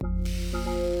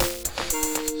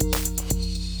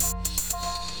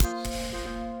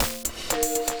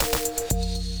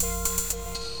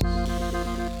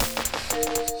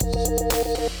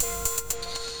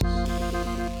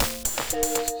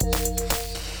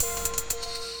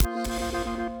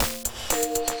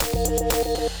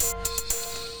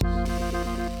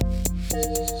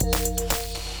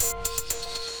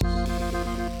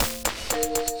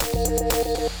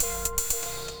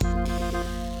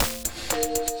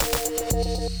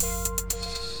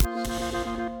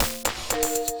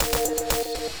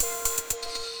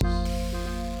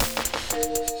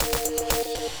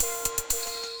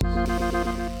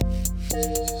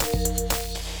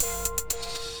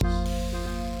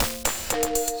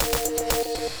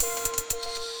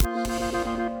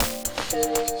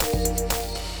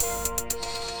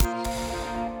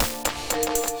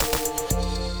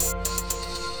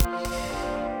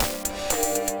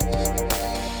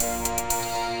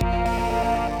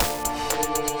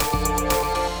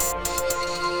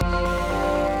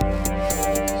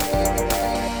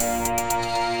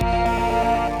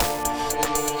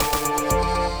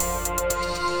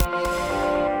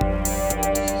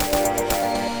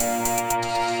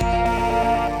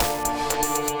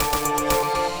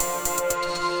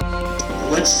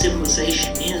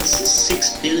civilization is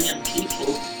 6 billion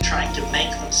people trying to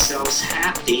make themselves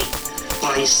happy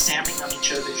by standing on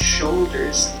each other's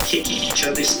shoulders and kicking each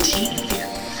other's teeth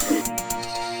in.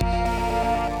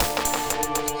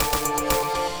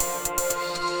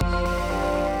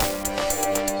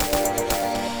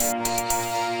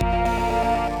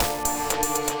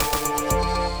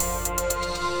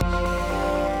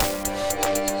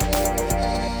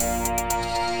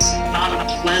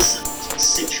 Pleasant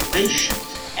situation,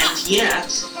 and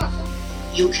yet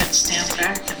you can stand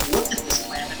back and look at this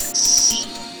planet and see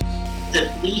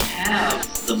that we have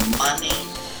the money,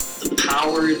 the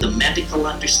power, the medical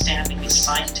understanding, the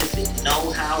scientific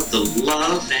know-how, the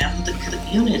love, and the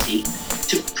community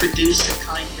to produce a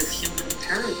kind of human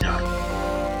paradigm.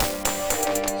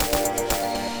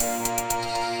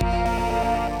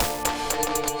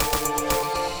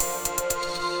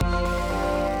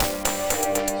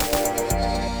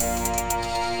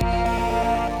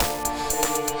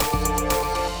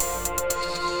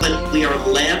 We are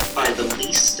led by the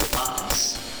least among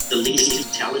us, the least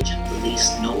intelligent, the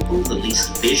least noble, the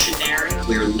least visionary.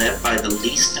 We are led by the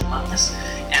least among us,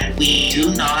 and we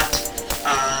do not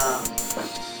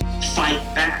fight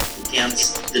back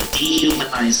against the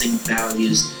dehumanizing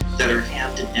values that are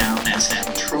handed down as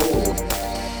control.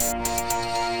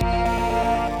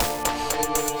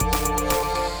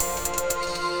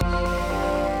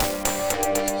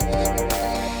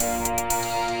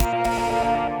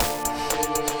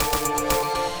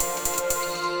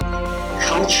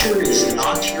 Culture is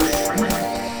not your friend.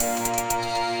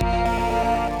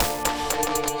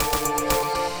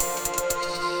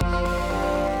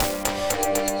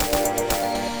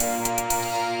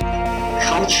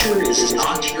 Culture is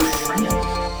not your friend.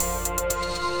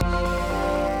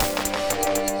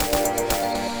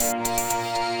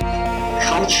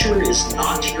 Culture is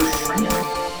not your friend.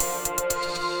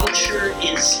 Culture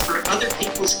is for other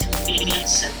people's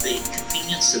convenience and the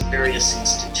convenience of various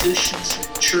institutions,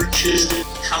 churches,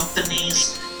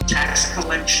 companies, tax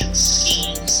collection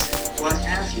schemes, what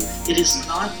have you. It is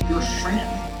not your friend.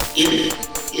 It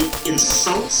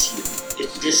insults you. It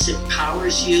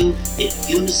disempowers you. It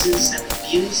uses and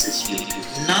abuses you.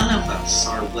 None of us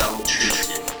are well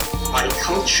treated by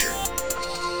culture.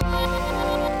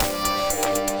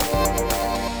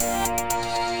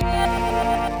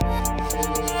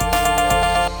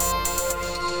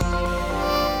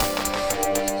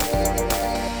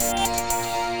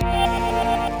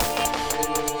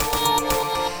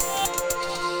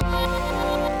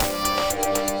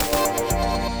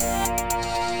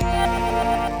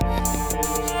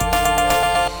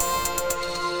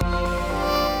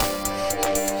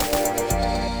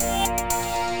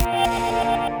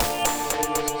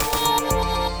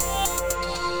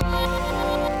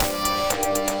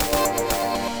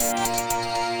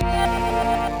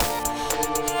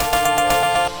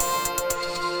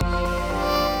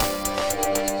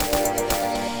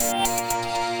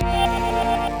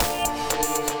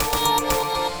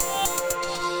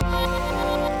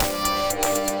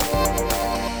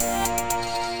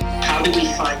 How do we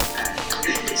fight back?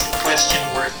 It's a question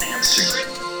worth answering.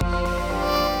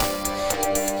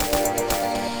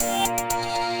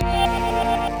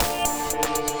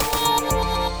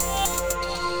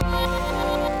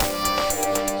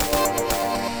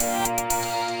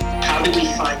 How do we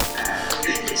fight back?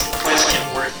 It's a question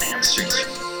worth answering.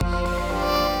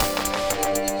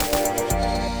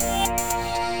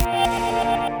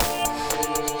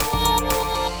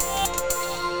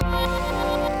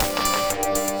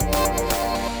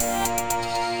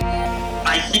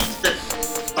 I think that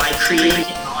by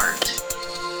creating art,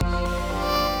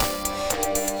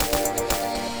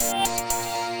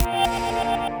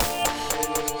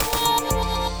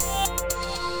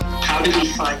 how do we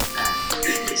fight back?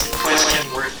 It's a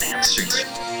question worth answering.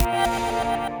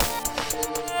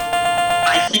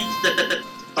 I think that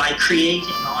by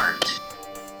creating art,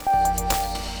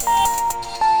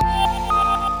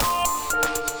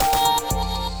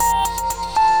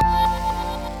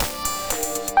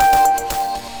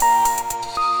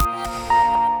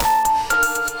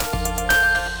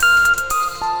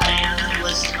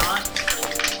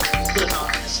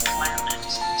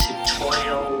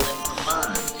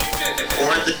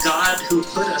 or the God who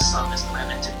put us on this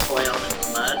planet to toil in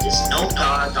the mud is no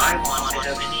God I want to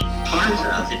have any part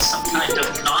of. It's some kind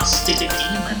of Gnostic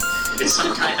demon. It's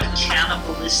some kind of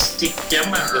cannibalistic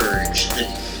demiurge that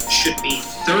should be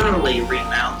thoroughly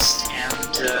renounced and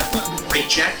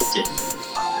rejected.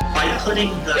 By putting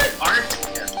the art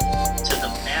to the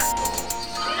metal,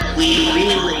 we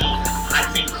really, I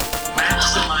think,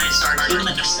 maximize our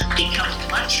humanness and become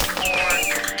much more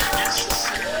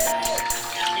necessary.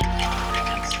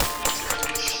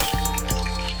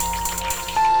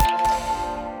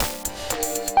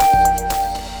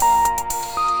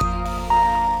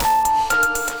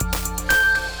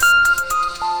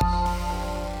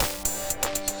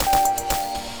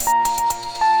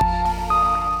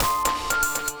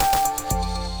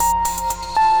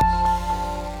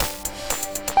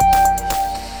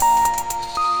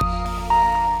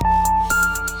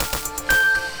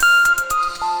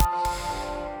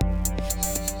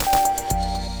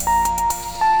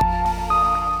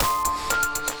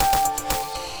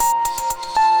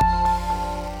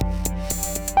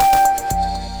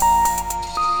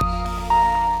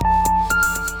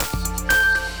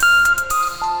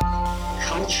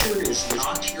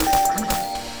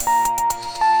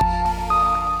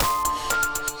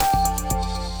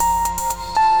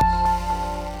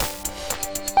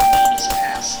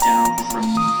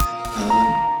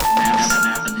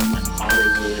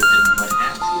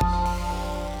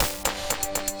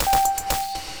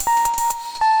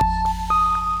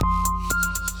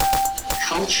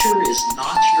 culture is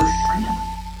not your